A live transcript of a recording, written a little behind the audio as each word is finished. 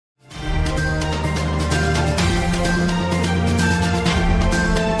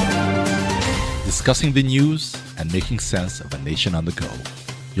discussing the news and making sense of a nation on the go.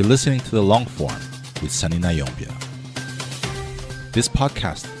 You're listening to The Long Form with Sunny Nayombia. This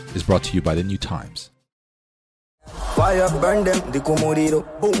podcast is brought to you by The New Times. Fire burn them, the kumuriro.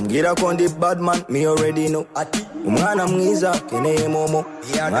 Ngira kondi bad man, me already know. Umwana mwiza, kene momo.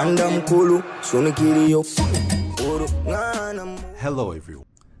 Nganda mkulu, sunikiriyo. Hello everyone.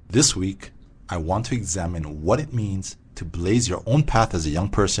 This week, I want to examine what it means to blaze your own path as a young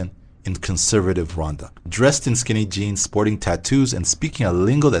person in conservative Rwanda. Dressed in skinny jeans, sporting tattoos, and speaking a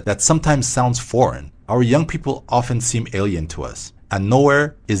lingo that sometimes sounds foreign, our young people often seem alien to us. And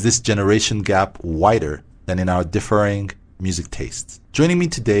nowhere is this generation gap wider than in our differing music tastes. Joining me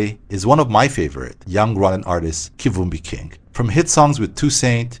today is one of my favorite young Rwandan artists, Kivumbi King. From hit songs with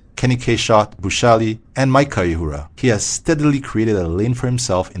Toussaint, Kenny K-Shot, Bushali, and Mike Kayihura, he has steadily created a lane for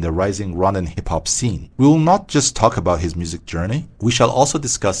himself in the rising Rwandan hip-hop scene. We will not just talk about his music journey, we shall also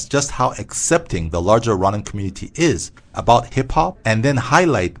discuss just how accepting the larger Rwandan community is about hip-hop and then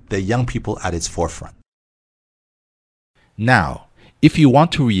highlight the young people at its forefront. Now, if you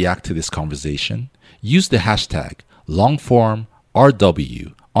want to react to this conversation, use the hashtag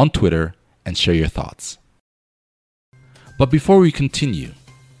longformRW on Twitter and share your thoughts. But before we continue,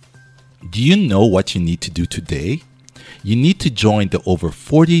 do you know what you need to do today? You need to join the over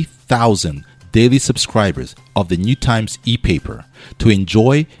 40,000 daily subscribers of the New Times e-paper to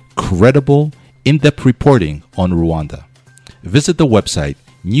enjoy credible, in-depth reporting on Rwanda. Visit the website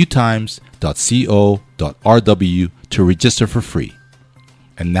newtimes.co.rw to register for free.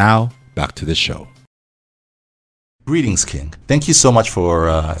 And now, back to the show. Greetings, King. Thank you so much for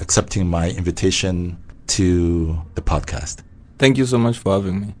accepting my invitation to the podcast. Thank you so much for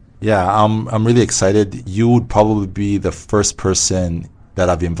having me. Yeah, I'm really excited. You would probably be the first person that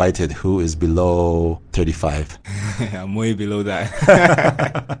I've invited who is below 35. I'm way below that.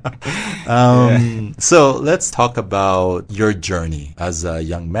 So let's talk about your journey as a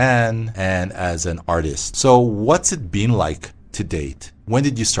young man and as an artist. So what's it been like to date? When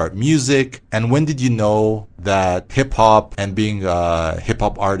did you start music? And when did you know that hip-hop and being a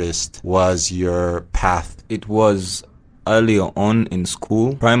hip-hop artist was your path? It was earlier on in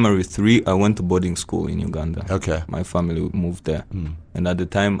school. Primary 3, I went to boarding school in Uganda. Okay. My family moved there. And at the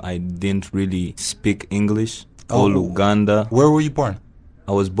time, I didn't really speak English or Luganda. Where were you born?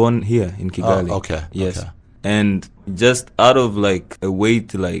 I was born here in Kigali. Oh, okay. Yes. Okay. And just out of like a way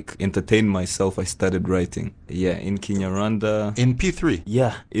to like entertain myself, I started writing. Yeah, in Kinyarwanda. In P3?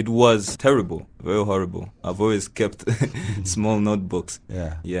 Yeah, it was terrible, very horrible. I've always kept small notebooks.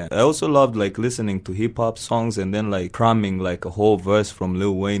 Yeah. I also loved like listening to hip hop songs and then like cramming like a whole verse from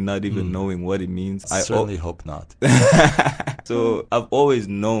Lil Wayne, not even knowing what it means. I certainly hope not. So I've always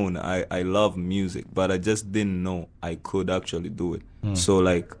known I love music, but I just didn't know I could actually do it. So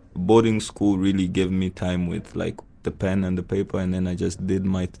like boarding school really gave me time with like the pen and the paper, and then I just did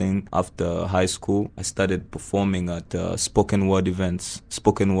my thing. After high school, I started performing at spoken word events,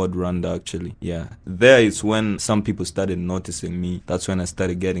 spoken word Rwanda actually. Yeah, there is when some people started noticing me. That's when I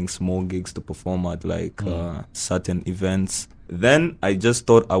started getting small gigs to perform at like certain events. Then I just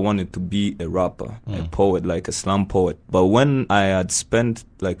thought I wanted to be a rapper, a poet, like a slam poet. But when I had spent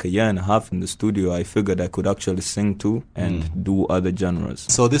like a year and a half in the studio, I figured I could actually sing too and do other genres.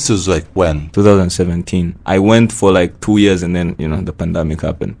 So this was like when? 2017. I went for like 2 years and then, the pandemic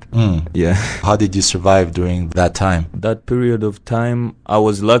happened. Yeah. How did you survive during that time? That period of time, I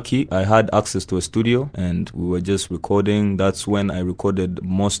was lucky. I had access to a studio and we were just recording. That's when I recorded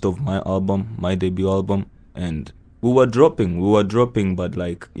most of my album, my debut album. And we were dropping, but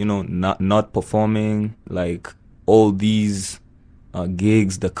like, not performing, like all these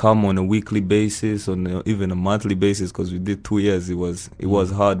gigs that come on a weekly basis or even a monthly basis, because we did 2 years. It was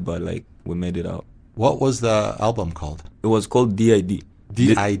hard, but like we made it out. What was the album called? It was called DID.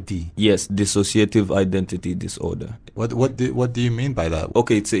 DID? Yes, dissociative identity disorder. What do you mean by that?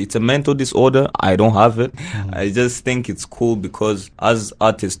 Okay, it's a mental disorder. I don't have it. I just think it's cool because as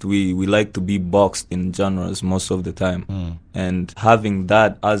artists, we like to be boxed in genres most of the time. And having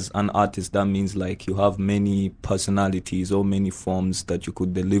that as an artist, that means like you have many personalities or many forms that you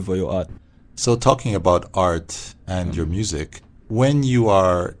could deliver your art. So talking about art and your music, when you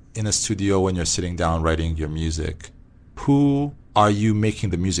are in a studio, when you're sitting down writing your music, who are you making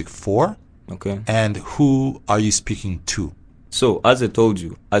the music for? Okay. And who are you speaking to? So, as I told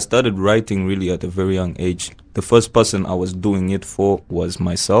you, I started writing really at a very young age. The first person I was doing it for was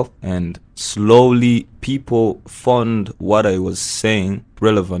myself, and slowly people found what I was saying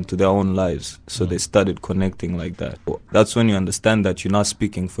relevant to their own lives. So they started connecting like that. That's when you understand that you're not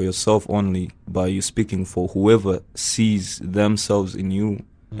speaking for yourself only, but you're speaking for whoever sees themselves in you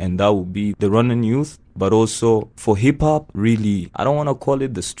and that would be the Rwandan youth. But also for hip hop, really, I don't want to call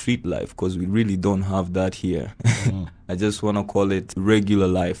it the street life because we really don't have that here. I just want to call it regular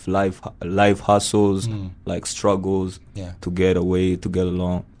life hustles, like struggles to get away, to get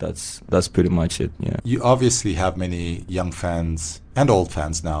along. That's pretty much it. Yeah. You obviously have many young fans and old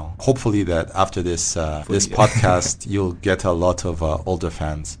fans now. Hopefully that after this podcast, you'll get a lot of older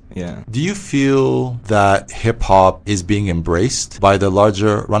fans. Yeah. Do you feel that hip hop is being embraced by the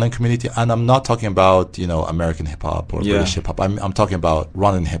larger Rwandan community? And I'm not talking about, American hip hop or British hip hop. I'm talking about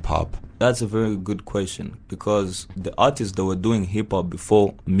Rwandan hip hop. That's a very good question, because the artists that were doing hip hop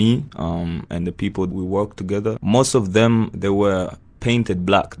before me, and the people we worked together, most of them, they were painted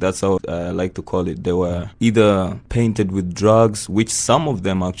black. That's how I like to call it. They were either painted with drugs, which some of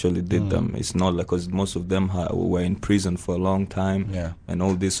them actually did them. It's not like, because most of them were in prison for a long time and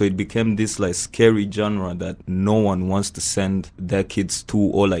all this. So it became this like scary genre that no one wants to send their kids to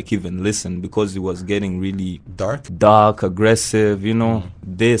or like even listen, because it was getting really dark, aggressive,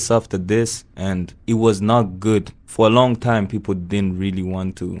 this after this, and it was not good. For a long time, people didn't really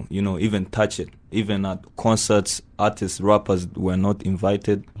want to, even touch it. Even at concerts, artists, rappers were not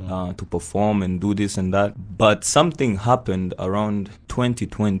invited to perform and do this and that. But something happened around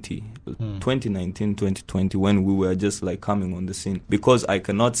 2020, 2019, 2020, when we were just like coming on the scene. Because I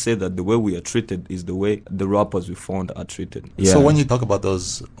cannot say that the way we are treated is the way the rappers we found are treated. Yeah. So when you talk about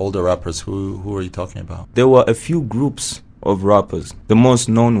those older rappers, who are you talking about? There were a few groups of rappers. The most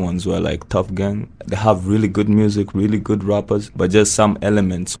known ones were like Tough Gang. They have really good music, really good rappers, but just some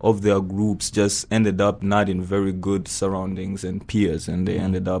elements of their groups just ended up not in very good surroundings and peers, and they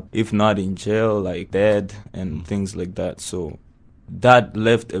ended up, if not in jail, like dead and things like that. So that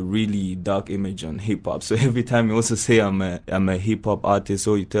left a really dark image on hip hop. So every time you also say I'm a hip hop artist,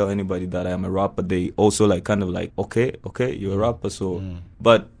 or you tell anybody that I am a rapper, they also like kind of like, okay, you're a rapper. So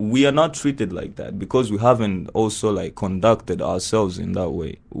but we are not treated like that, because we haven't also like conducted ourselves in that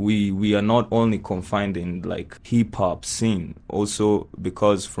way. We are not only confined in like hip hop scene, also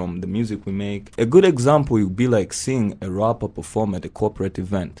because from the music we make. A good example would be like seeing a rapper perform at a corporate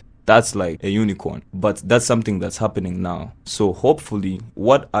event. That's like a unicorn, but that's something that's happening now. So hopefully,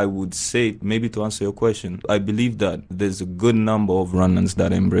 what I would say, maybe to answer your question, I believe that there's a good number of Rwandans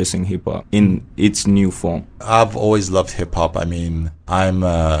that are embracing hip-hop in its new form. I've always loved hip-hop. I mean, I'm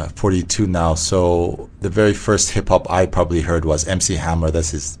 42 now, so the very first hip-hop I probably heard was MC Hammer.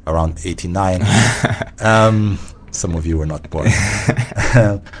 This is around 89. Some of you were not born.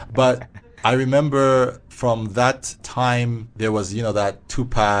 But I remember from that time, there was, that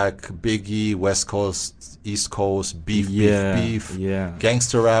Tupac, Biggie, West Coast, East Coast, beef,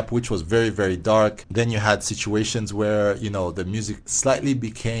 gangster rap, which was very, very dark. Then you had situations where, the music slightly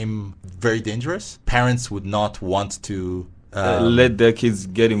became very dangerous. Parents would not want to let their kids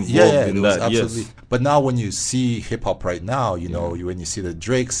get involved in that. Absolutely. Yes. But now when you see hip hop right now, when you see the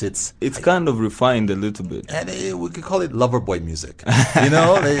Drakes, it's kind of refined a little bit, and we could call it lover boy music.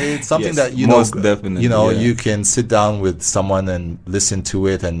 It's something that most definitely. You can sit down with someone and listen to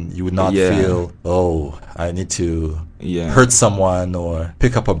it, and you would not feel, I need to hurt someone or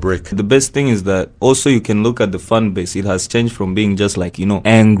pick up a brick. The best thing is that also you can look at the fan base. It has changed from being just like,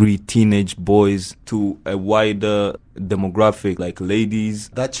 angry teenage boys to a wider demographic, like ladies.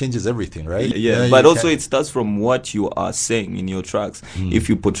 That changes everything, right? Yeah, but also it starts from what you are saying in your tracks. If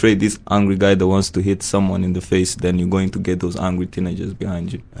you portray this angry guy that wants to hit someone in the face, then you're going to get those angry teenagers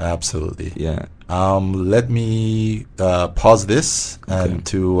behind you. Absolutely. Yeah. Let me pause this and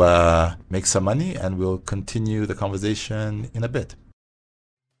to make some money, and we'll continue the conversation in a bit.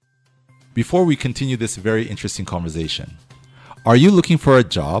 Before we continue this very interesting conversation, are you looking for a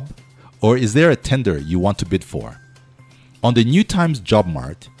job, or is there a tender you want to bid for? On the New Times Job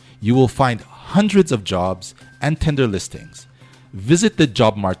Mart, you will find hundreds of jobs and tender listings. Visit the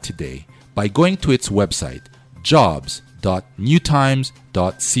Job Mart today by going to its website,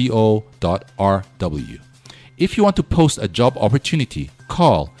 jobs.newtimes.co.rw. If you want to post a job opportunity,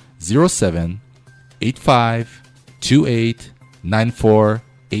 call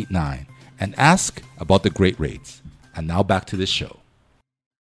 07-8528-9489 and ask about the great rates. And now back to the show.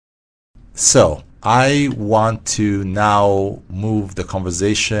 So, I want to now move the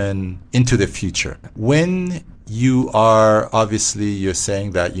conversation into the future. When you are obviously, you're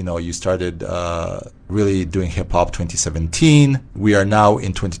saying that, you started really doing hip hop 2017. We are now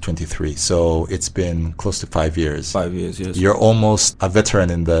in 2023. So it's been close to 5 years. 5 years, yes. You're almost a veteran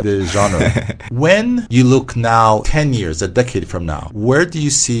in the genre. When you look now, 10 years, a decade from now, where do you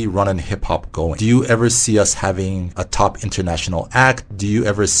see Rwandan hip hop going? Do you ever see us having a top international act? Do you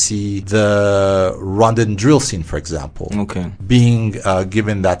ever see the Rwandan drill scene, for example, being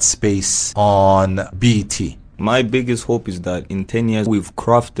given that space on BET? My biggest hope is that in 10 years, we've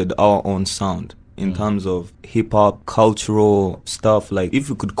crafted our own sound in terms of hip hop, cultural stuff. Like, if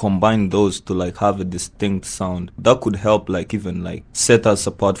we could combine those to like have a distinct sound, that could help like even like set us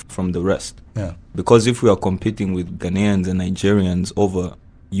apart from the rest. Yeah. Because if we are competing with Ghanaians and Nigerians over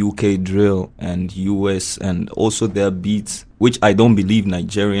UK drill and US and also their beats, which I don't believe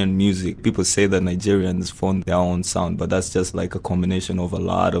Nigerian music. People say that Nigerians found their own sound, but that's just like a combination of a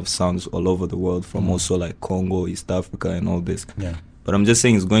lot of sounds all over the world from also like Congo, East Africa and all this. Yeah. But I'm just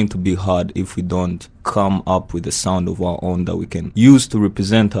saying it's going to be hard if we don't come up with a sound of our own that we can use to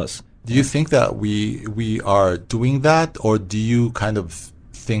represent us. Do you think that we are doing that, or do you kind of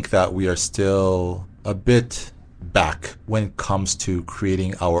think that we are still a bit back when it comes to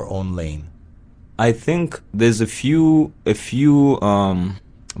creating our own lane? I think there's a few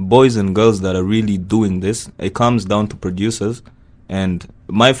boys and girls that are really doing this. It comes down to producers. And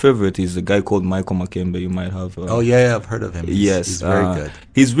my favorite is a guy called Michael Makembe. You might have. Yeah, I've heard of him. He's very good.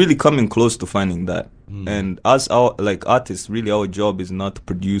 He's really coming close to finding that. And as our like artists, really our job is not to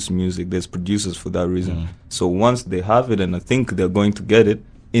produce music. There's producers for that reason. So once they have it, and I think they're going to get it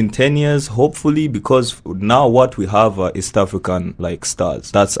in 10 years, hopefully, because now what we have are East African like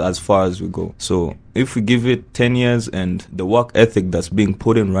stars. That's as far as we go. So if we give it 10 years and the work ethic that's being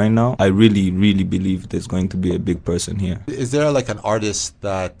put in right now, I really, really believe there's going to be a big person here. Is there like an artist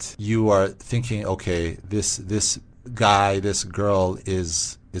that you are thinking, okay, this guy, this girl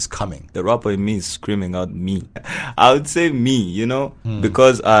is coming? The rapper in me is screaming out me. I would say me,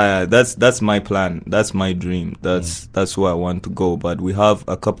 because that's my plan. That's my dream. That's where I want to go. But we have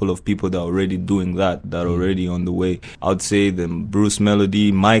a couple of people that are already doing that are already on the way. I would say them Bruce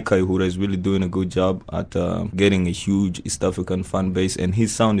Melody, Micah, who is really doing a good job at getting a huge East African fan base, and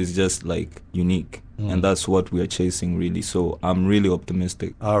his sound is just like unique. And that's what we are chasing, really. So I'm really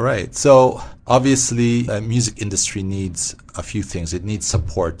optimistic. All right. So obviously, the music industry needs a few things. It needs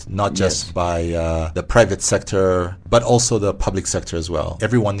support, not just by the private sector, but also the public sector as well.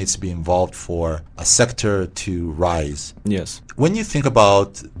 Everyone needs to be involved for a sector to rise. Yes. When you think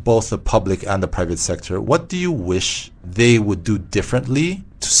about both the public and the private sector, what do you wish they would do differently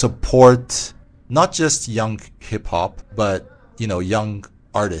to support not just young hip hop, but, young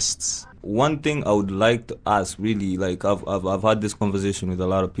artists? One thing I would like to ask, really, like I've had this conversation with a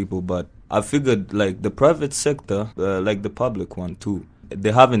lot of people, but I figured like the private sector, like the public one too,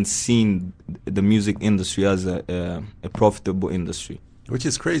 they haven't seen the music industry as a profitable industry, which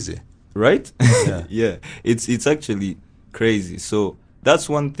is crazy, right? Yeah, yeah, it's actually crazy. So that's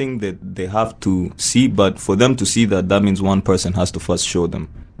one thing that they have to see, but for them to see that means one person has to first show them,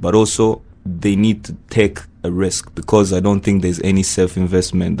 but also they need to take a risk, because I don't think there's any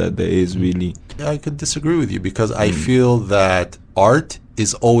self-investment that there is really. Yeah, I could disagree with you, because I feel that art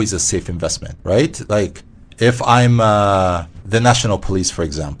is always a safe investment, right? Like if I'm the National Police, for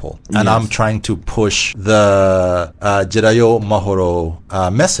example, and I'm trying to push the Jirayo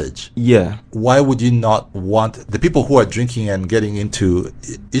Mahoro message, why would you not want the people who are drinking and getting into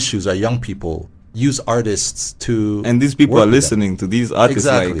issues are young people? Use artists to, and these people are listening to these artists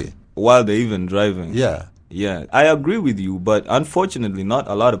exactly. While they're even driving. Yeah, I agree with you, but unfortunately, not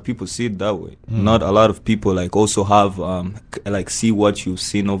a lot of people see it that way. Not a lot of people like also have see what you've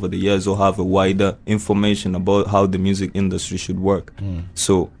seen over the years, or have a wider information about how the music industry should work.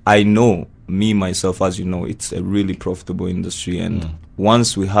 So I know, me myself, as you know, it's a really profitable industry, and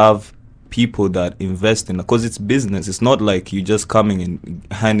once we have people that invest in it, because it's business, it's not like you just coming and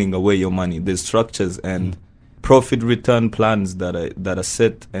handing away your money. There's structures and profit return plans that are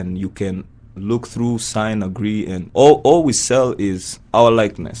set, and you can look through, sign, agree, and all we sell is our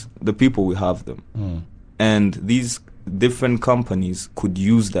likeness, the people we have them. And these different companies could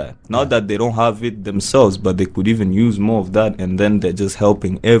use that. Not that they don't have it themselves, but they could even use more of that, and then they're just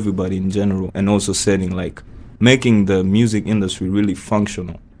helping everybody in general, and also setting making the music industry really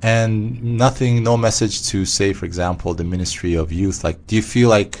functional. And no message to, say, for example, the Ministry of Youth. Like, do you feel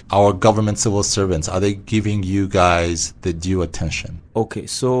like our government civil servants, are they giving you guys the due attention? Okay,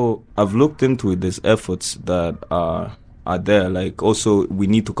 so I've looked into it. There's efforts that are are there. Like, also, we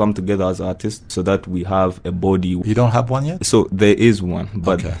need to come together as artists so that we have a body. You don't have one yet? So there is one,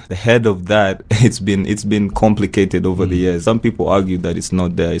 but Okay. the head of that, it's been complicated over the years. Some people argue that it's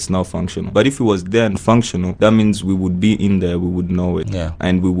not there, it's not functional. But if it was there and functional, that means we would be in there, we would know it, Yeah.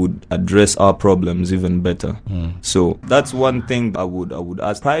 and we would address our problems even better. So that's one thing I would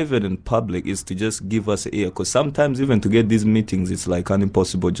ask. Private and public is to just give us an ear, because sometimes even to get these meetings, it's like an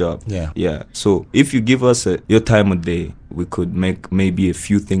impossible job. Yeah. So if you give us your time of day, we could make maybe a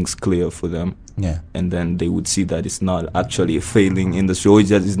few things clear for them. Yeah. And then they would see that it's not actually a failing industry. Or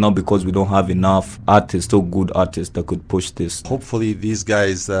it's not because we don't have enough artists or good artists that could push this. Hopefully these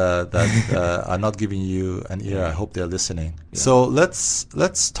guys that are not giving you an ear, I hope they're listening. So let's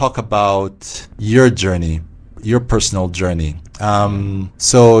talk about your journey, your personal journey.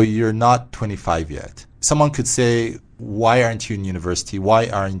 So you're not 25 yet. Someone could say, why aren't you in university? Why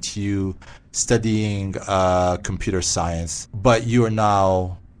aren't you studying computer science? But you are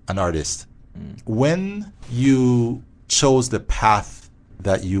now an artist. When you chose the path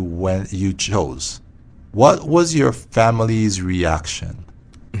that you chose, what was your family's reaction?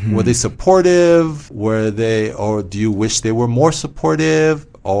 Were they supportive? Or do you wish they were more supportive?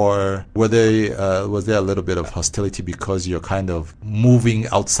 Or was there a little bit of hostility because you're kind of moving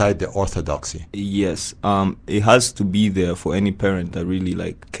outside the orthodoxy? Yes, it has to be there for any parent that really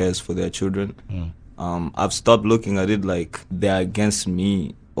like cares for their children. I've stopped looking at it like they're against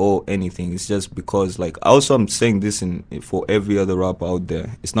me or anything. It's just because, like, also I'm saying this for every other rapper out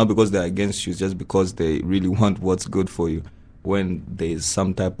there. It's not because they're against you, it's just because they really want what's good for you. When there's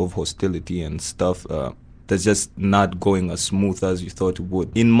some type of hostility and stuff that's just not going as smooth as you thought it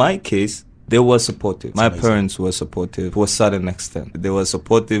would. In my case, they were supportive. My parents were supportive to a certain extent. They were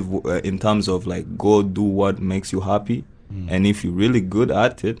supportive in terms of like, go do what makes you happy. And if you're really good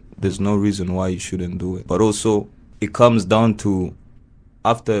at it, there's no reason why you shouldn't do it. But also, it comes down to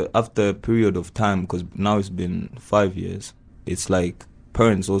after a period of time, because now it's been 5 years, it's like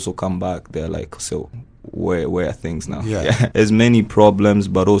parents also come back. They're like, so where are things now? Yeah. There's many problems,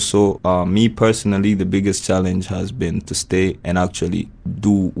 but also me personally, the biggest challenge has been to stay and actually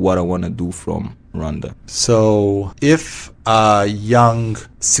do what I want to do from Rwanda. So if a young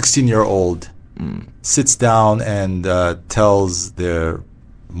 16-year-old sits down and tells their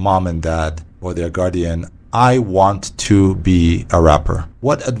mom and dad or their guardian, I want to be a rapper,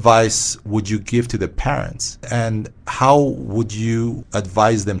 what advice would you give to the parents? And how would you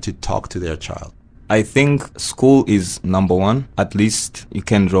advise them to talk to their child? I think school is number one. At least you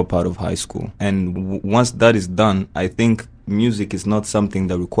can drop out of high school. And once that is done, I think music is not something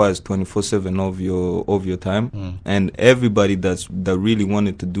that requires 24/7 of your time. And everybody that really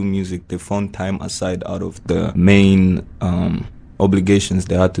wanted to do music, they found time aside out of the main obligations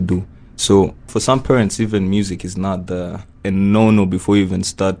they had to do. So for some parents, even music is not a no-no before you even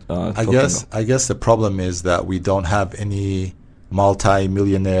start I guess the problem is that we don't have any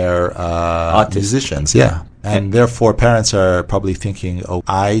multi-millionaire musicians. Yeah. And therefore parents are probably thinking, oh,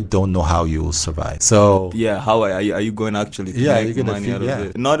 I don't know how you will survive. So yeah, how are you going actually to make money out of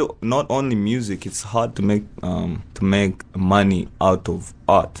it? Not only music, it's hard to make money out of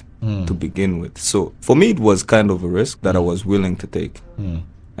art to begin with. So for me, it was kind of a risk that I was willing to take.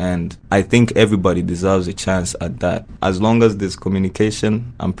 And I think everybody deserves a chance at that. As long as there's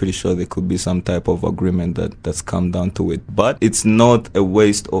communication, I'm pretty sure there could be some type of agreement that's come down to it. But it's not a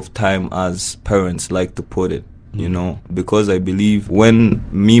waste of time, as parents like to put it, you know, because I believe when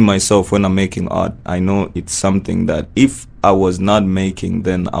I'm making art, I know it's something that if I was not making,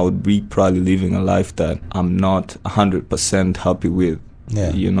 then I would be probably living a life that I'm not 100% happy with.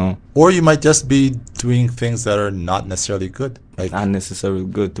 Yeah. You know, or you might just be doing things that are not necessarily good. Like not necessarily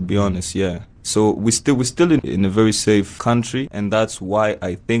good, to be honest. Yeah. So we're still in a very safe country, and that's why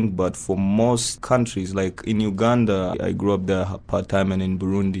I think. But for most countries, like in Uganda, I grew up there part-time, and in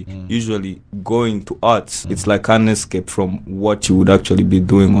Burundi, usually going to arts, it's like an escape from what you would actually be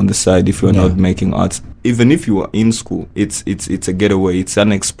doing on the side if you're not making arts. Even if you are in school, it's a getaway. It's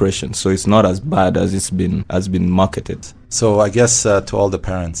an expression, so it's not as bad as has been marketed. So I guess to all the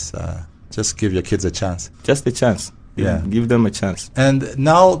parents, just give your kids a chance. Just a chance. Yeah, give them a chance. And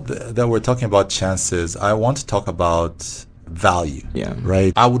now that we're talking about chances, I want to talk about value. Yeah.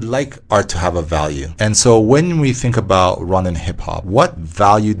 Right? I would like art to have a value. And so when we think about Rwandan hip-hop, what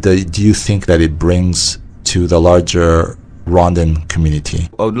value do you think that it brings to the larger Rwandan community?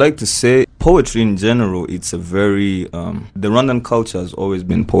 I would like to say poetry in general, it's a very... the Rwandan culture has always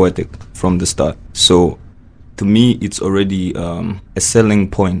been poetic from the start. So to me, it's already a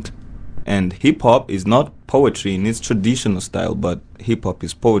selling point. And hip-hop is not poetry in its traditional style, but hip-hop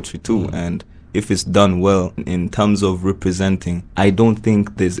is poetry too. And if it's done well in terms of representing, I don't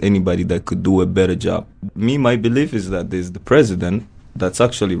think there's anybody that could do a better job. My belief is that there's the president that's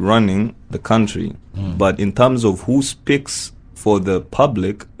actually running the country, but in terms of who speaks for the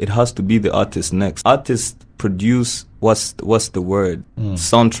public, it has to be the artist next. Artists produce what's the word?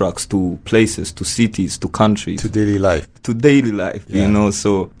 Soundtracks to places, to cities, to countries, to daily life. You know.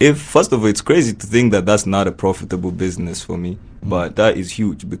 So if first of all, it's crazy to think that that's not a profitable business for me, but that is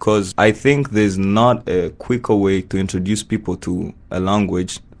huge, because I think there's not a quicker way to introduce people to a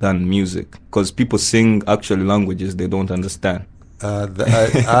language than music, because people sing actually languages they don't understand.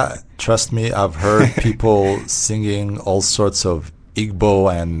 Trust me, I've heard people singing all sorts of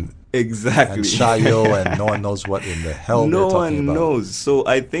Igbo and exactly Shayo, and no one knows what in the hell they're talking about. No one knows. So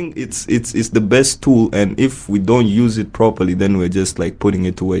I think it's the best tool, and if we don't use it properly, then we're just like putting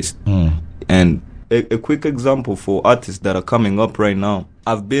it to waste. And a quick example for artists that are coming up right now.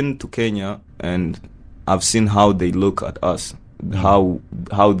 I've been to Kenya and I've seen how they look at us. How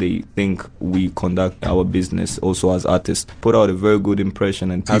they think we conduct our business also as artists. Put out a very good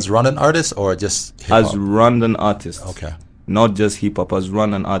impression. And as Rwandan artists or just hip-hop? As Rwandan artists. Okay. Not just hip-hop, as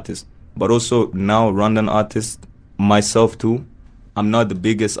Rwandan artists. But also now Rwandan artists, myself too. I'm not the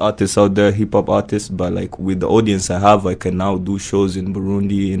biggest artist out there, hip-hop artist, but like with the audience I have, I can now do shows in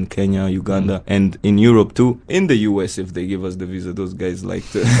Burundi, in Kenya, Uganda, and in Europe too. In the US, if they give us the visa, those guys like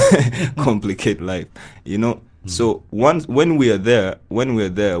to complicate life, you know. So when we are there,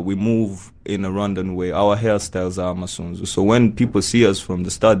 we move in a Rwandan way. Our hairstyles are Amasunzu. So when people see us from the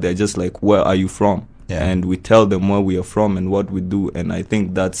start, they're just like, "Where are you from?" Yeah. And we tell them where we are from and what we do. And I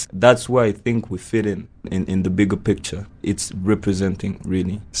think that's where I think we fit in the bigger picture. It's representing,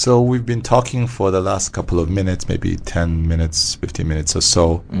 really. So we've been talking for the last couple of minutes, maybe 10 minutes, 15 minutes or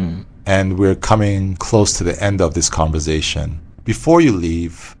so, and we're coming close to the end of this conversation. Before you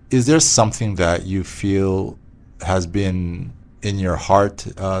leave, is there something that you feel has been in your heart?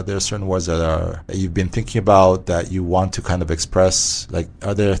 There are certain words that you've been thinking about that you want to kind of express. Like,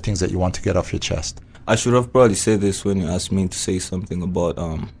 are there things that you want to get off your chest? I should have probably said this when you asked me to say something about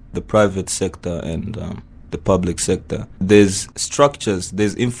the private sector and the public sector. There's structures,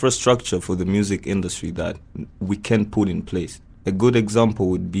 there's infrastructure for the music industry that we can put in place. A good example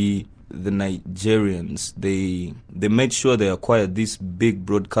would be the Nigerians. They made sure they acquired these big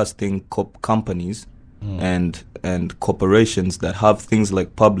broadcasting companies and corporations that have things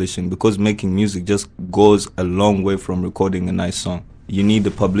like publishing, because making music just goes a long way from recording a nice song. You need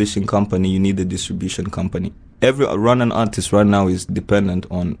a publishing company, you need a distribution company. Every Rwandan artist right now is dependent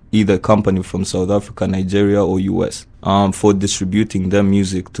on either company from South Africa, Nigeria, or US for distributing their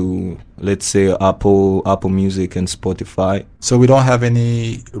music to, let's say, Apple Music and Spotify. So we don't have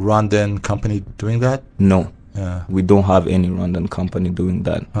any Rwandan company doing that? No. We don't have any Rwandan company doing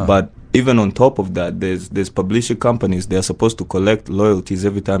that. But even on top of that, there's publishing companies. They're supposed to collect royalties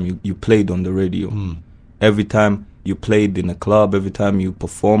every time you played on the radio. Every time you played in a club, every time you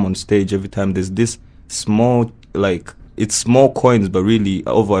perform on stage, every time there's this small, like, it's small coins, but really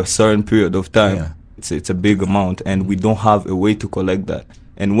over a certain period of time, it's a big amount, and we don't have a way to collect that.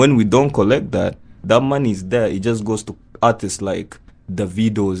 And when we don't collect that money is there. It just goes to artists like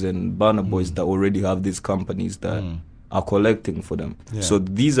Davidos and Burna Boys that already have these companies that are collecting for them. So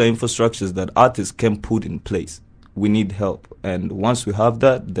these are infrastructures that artists can put in place. We need help, and once we have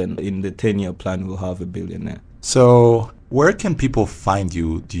that, then in the 10-year plan we'll have a billionaire. So where can people find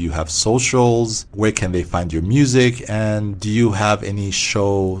you? Do you have socials? Where can they find your music? And do you have any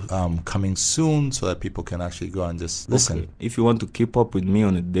show coming soon so that people can actually go and just listen? Okay. If you want to keep up with me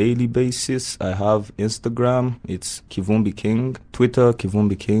on a daily basis, I have Instagram. It's Kivumbi King. Twitter,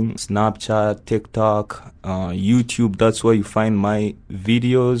 Kivumbi King. Snapchat, TikTok, YouTube. That's where you find my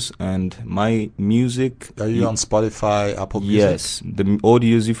videos and my music. Are you on Spotify, Apple Music? Yes. The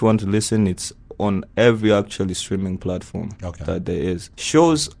audios, if you want to listen, it's on every actually streaming platform that there is.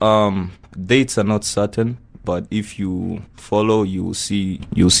 Shows, dates are not certain, but if you follow, you'll see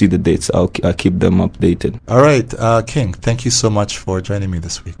the dates. I'll keep them updated. All right, King, thank you so much for joining me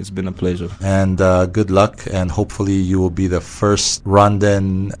this week. It's been a pleasure. And good luck, and hopefully you will be the first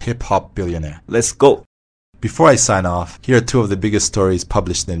Rwandan hip-hop billionaire. Let's go. Before I sign off, here are two of the biggest stories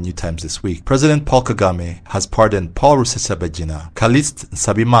published in the New Times this week. President Paul Kagame has pardoned Paul Rusesabagina, Khalist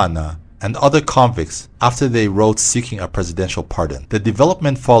Nsabimana, and other convicts after they wrote seeking a presidential pardon. The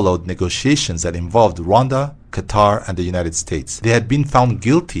development followed negotiations that involved Rwanda, Qatar, and the United States. They had been found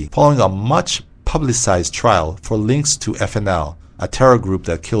guilty following a much publicized trial for links to FNL, a terror group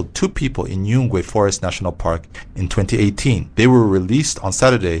that killed 2 people in Nyungwe Forest National Park in 2018. They were released on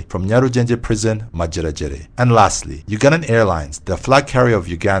Saturday from Nyarugenge prison, Majerajere. And lastly, Ugandan Airlines, the flag carrier of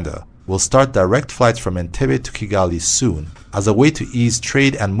Uganda, will start direct flights from Entebbe to Kigali soon as a way to ease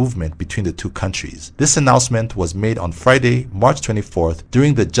trade and movement between the two countries. This announcement was made on Friday, March 24th,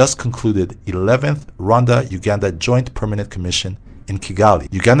 during the just concluded 11th Rwanda-Uganda Joint Permanent Commission in Kigali.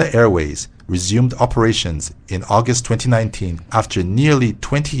 Uganda Airways resumed operations in August 2019 after nearly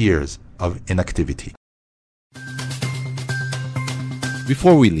 20 years of inactivity.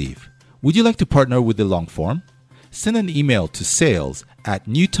 Before we leave, would you like to partner with the long form? Send an email to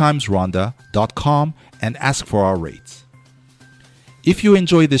sales@newtimesrwanda.com and ask for our rates. If you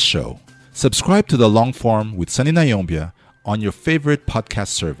enjoy this show, subscribe to the long form with Sunny Nayombia on your favorite podcast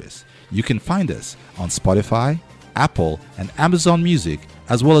service. You can find us on Spotify, Apple, and Amazon Music,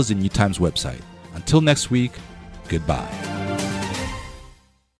 as well as the New Times website. Until next week, goodbye.